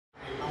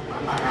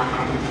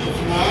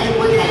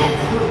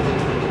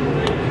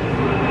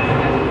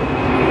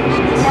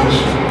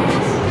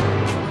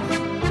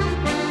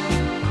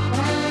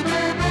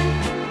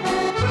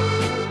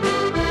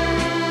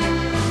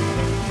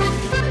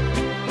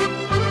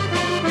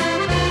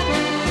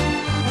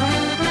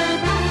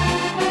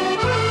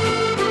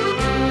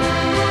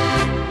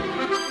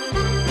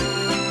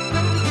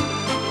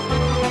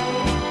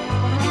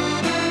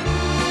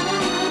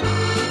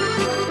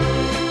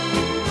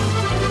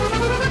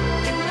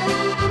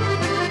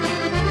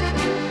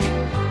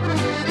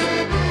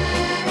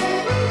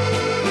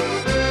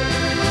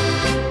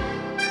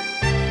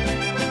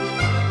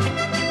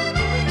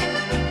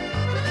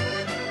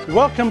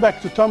Welcome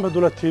back to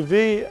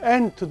TomPadulaTV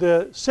and to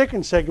the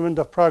second segment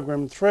of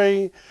Program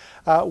 3.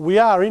 We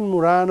are in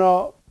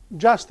Murano,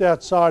 just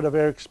outside of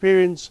our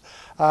experience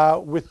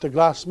with the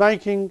glass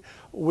making.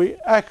 We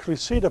actually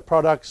see the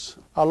products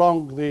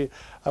along the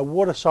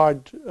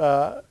waterside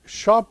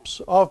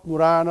shops of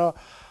Murano,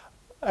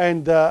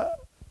 and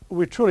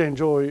we truly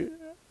enjoy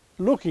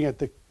looking at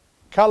the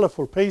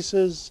colourful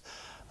pieces,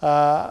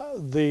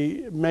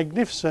 the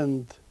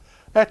magnificent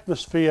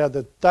atmosphere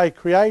that they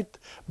create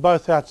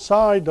both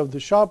outside of the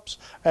shops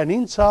and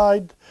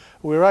inside.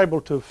 We're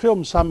able to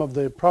film some of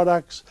the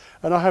products,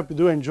 and I hope you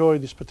do enjoy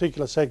this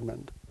particular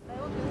segment.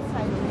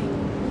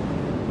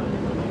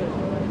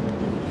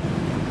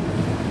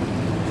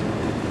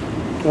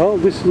 Well,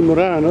 this is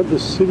Murano, the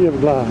city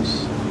of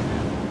glass.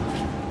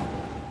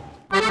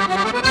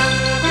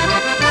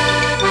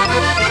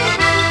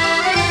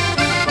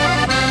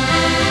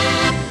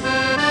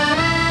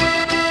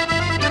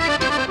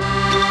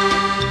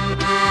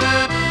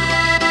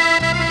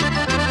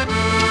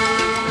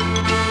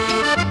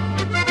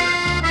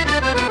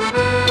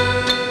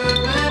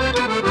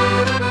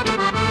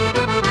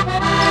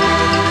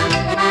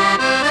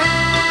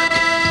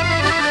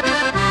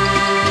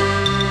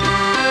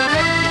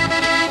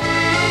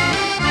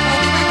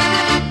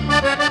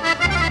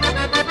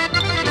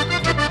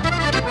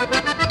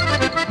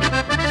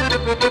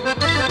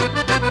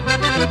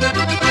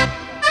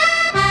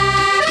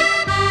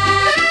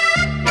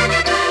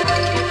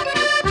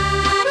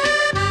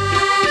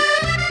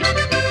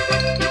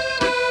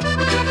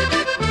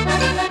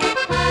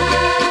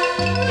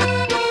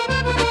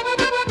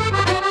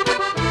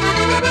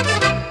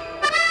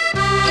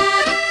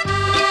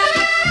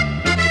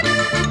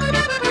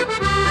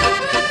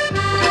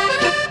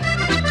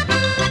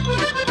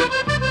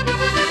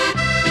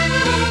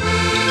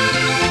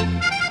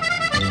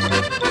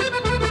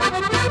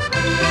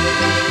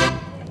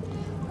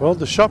 Well,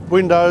 the shop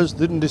windows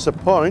didn't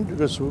disappoint,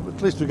 because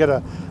at least we get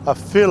a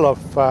feel of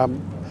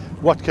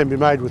what can be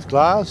made with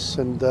glass,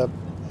 and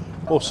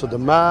also the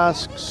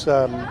masks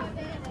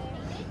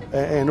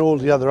and all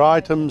the other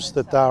items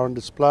that are on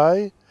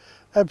display.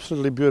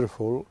 Absolutely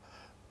beautiful.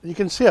 You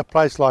can see a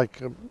place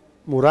like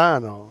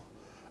Murano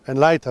and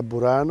later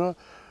Burano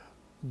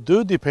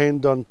do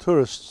depend on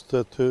tourists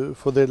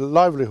for their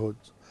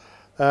livelihoods.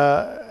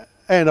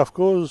 And of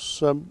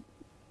course,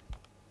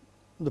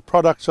 the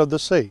products of the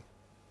sea.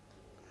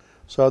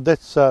 So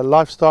that's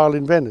lifestyle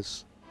in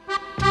Venice.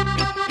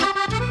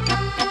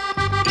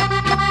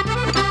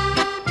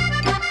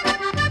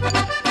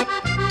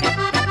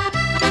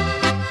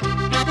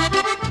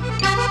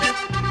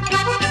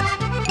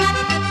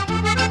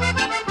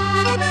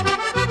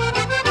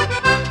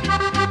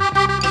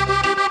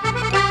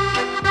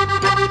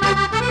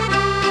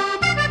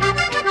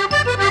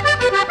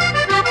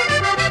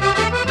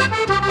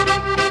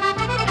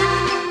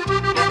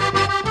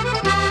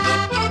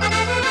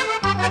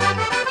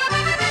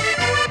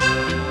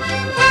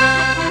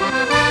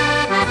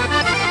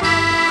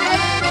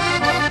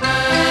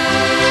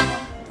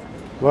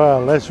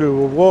 Well, as we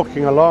were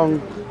walking along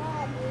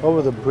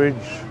over the bridge,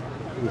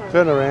 we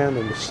turn around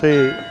and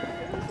see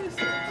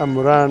a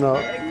Murano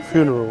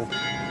funeral.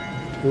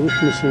 We're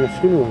witnessing a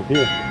funeral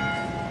here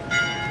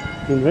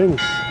in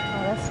Venice.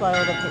 Oh, that's why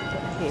all the people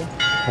are here.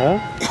 Huh?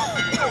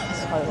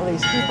 That's why all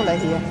these people are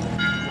here.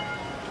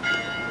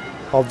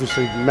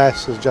 Obviously,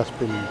 mass has just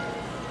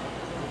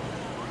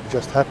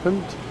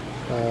happened.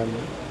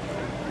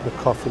 The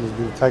coffin has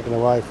been taken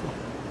away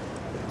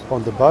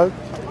on the boat.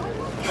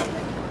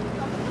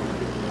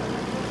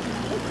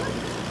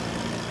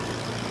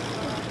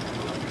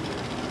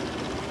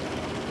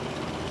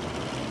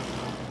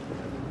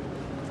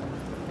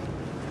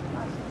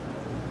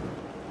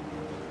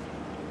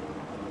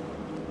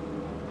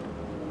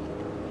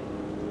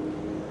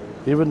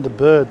 Even the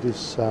bird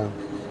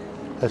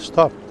has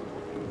stopped.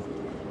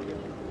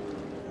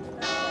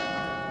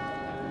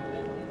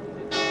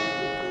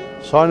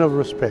 Sign of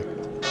respect.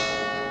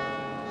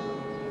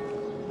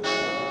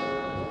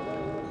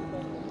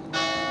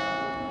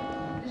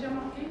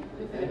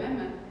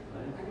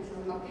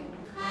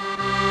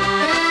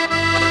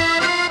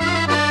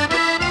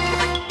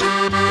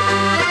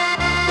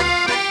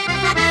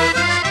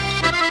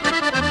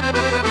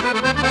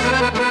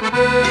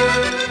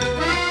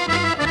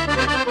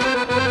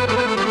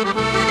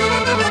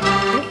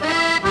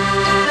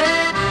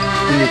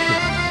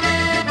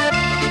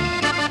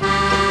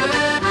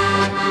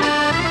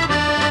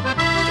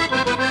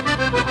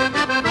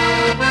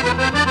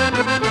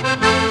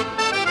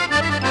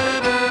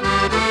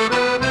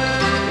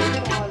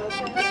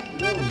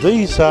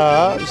 These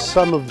are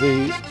some of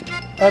the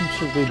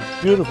absolutely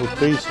beautiful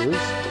pieces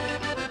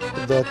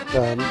that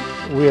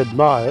we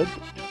admired,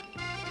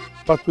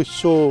 but we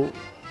saw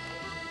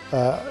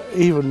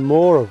even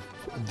more of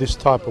this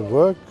type of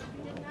work.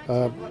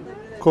 Of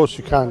course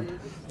you can't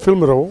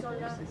film it all,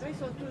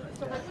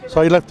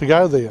 so you'll have to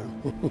go there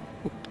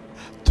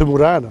to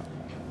Murano.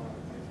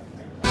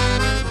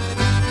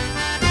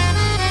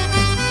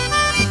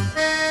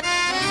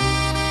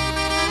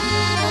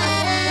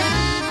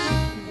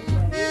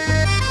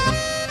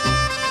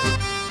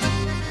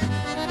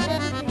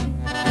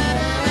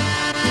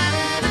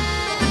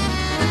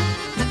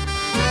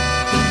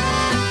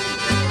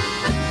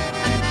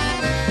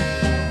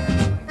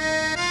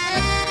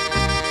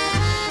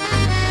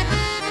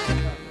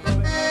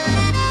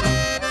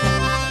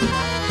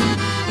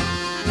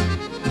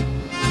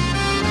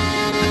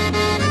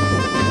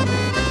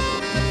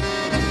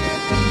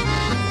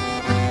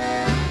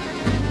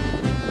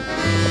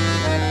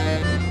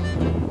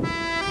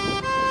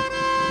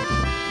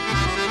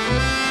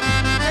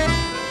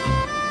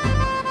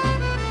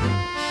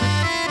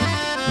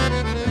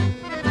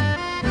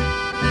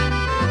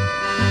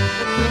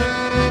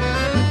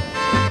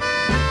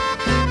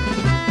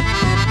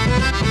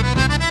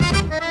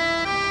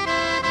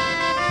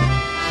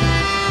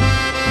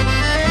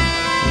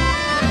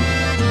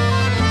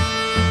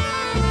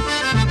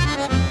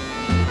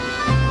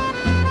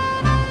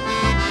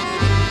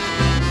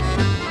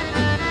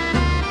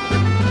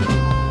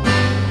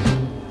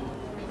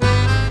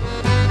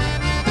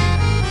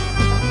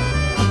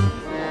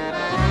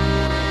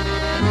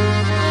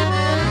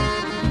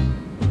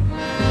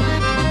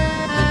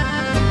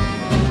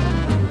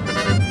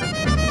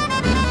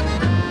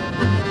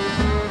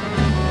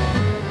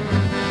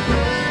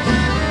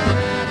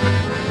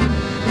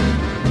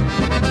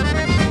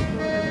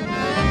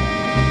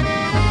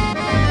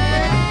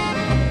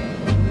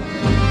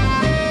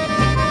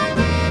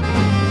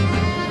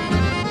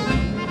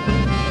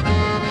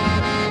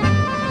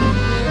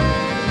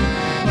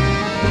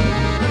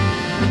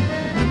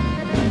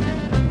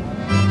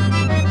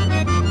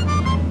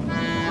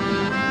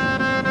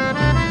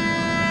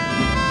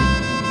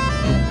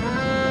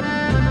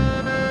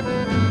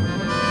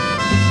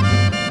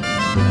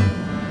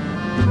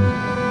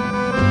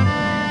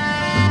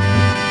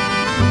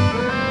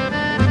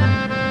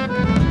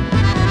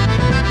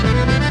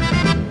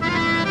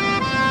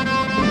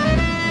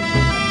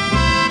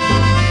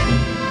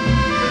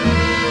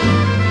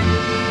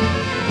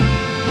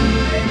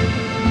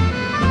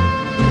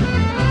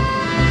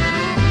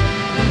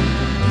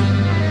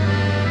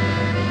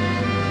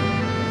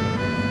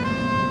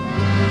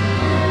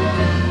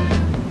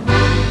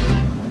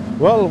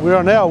 Well, we're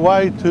on our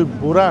way to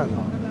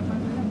Burano,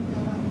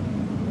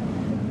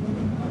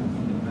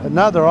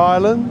 another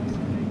island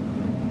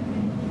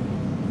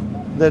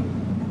that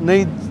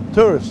needs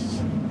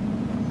tourists,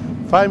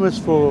 famous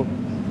for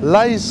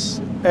lace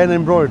and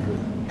embroidery.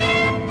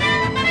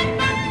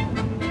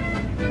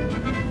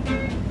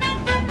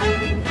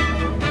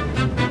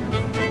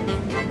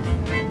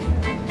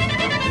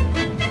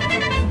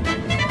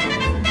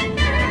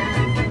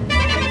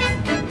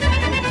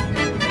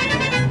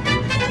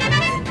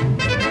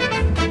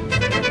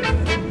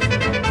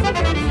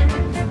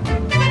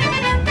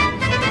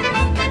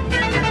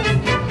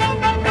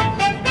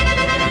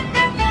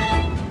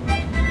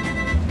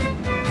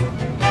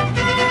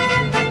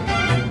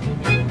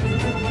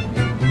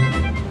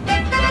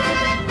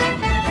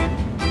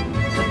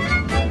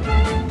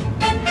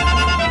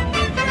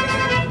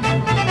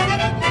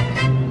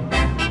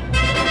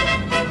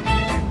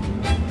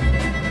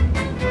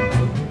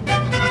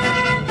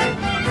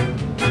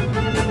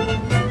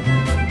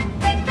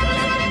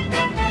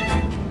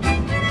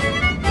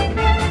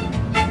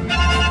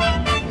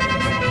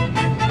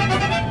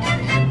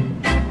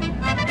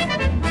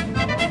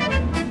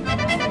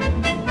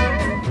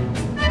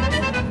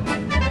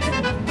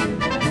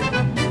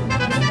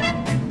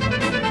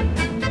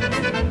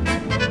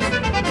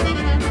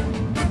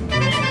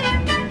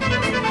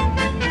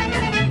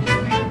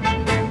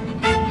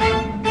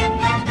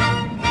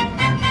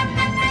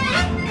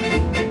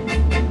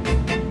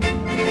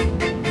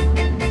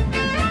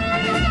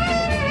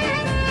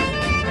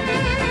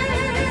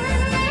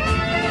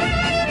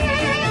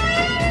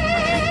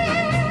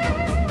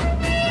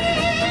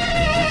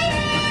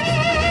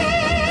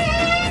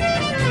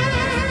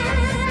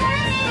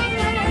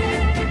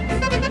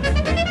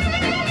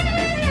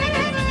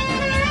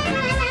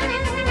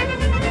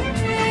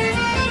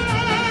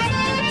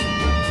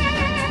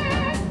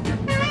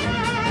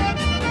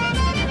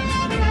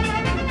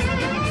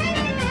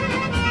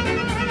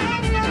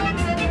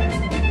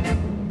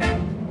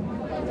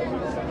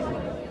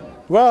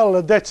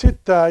 Well, that's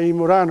it in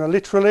Murano,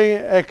 literally,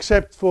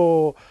 except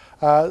for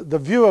the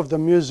view of the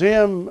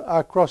museum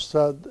across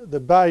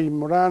the bay in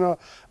Murano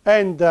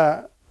and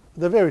the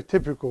very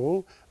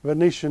typical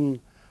Venetian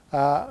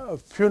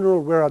funeral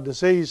where a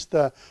deceased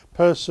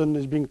person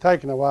is being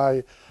taken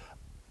away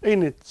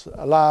in its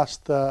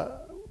last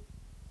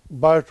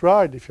boat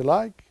ride, if you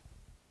like.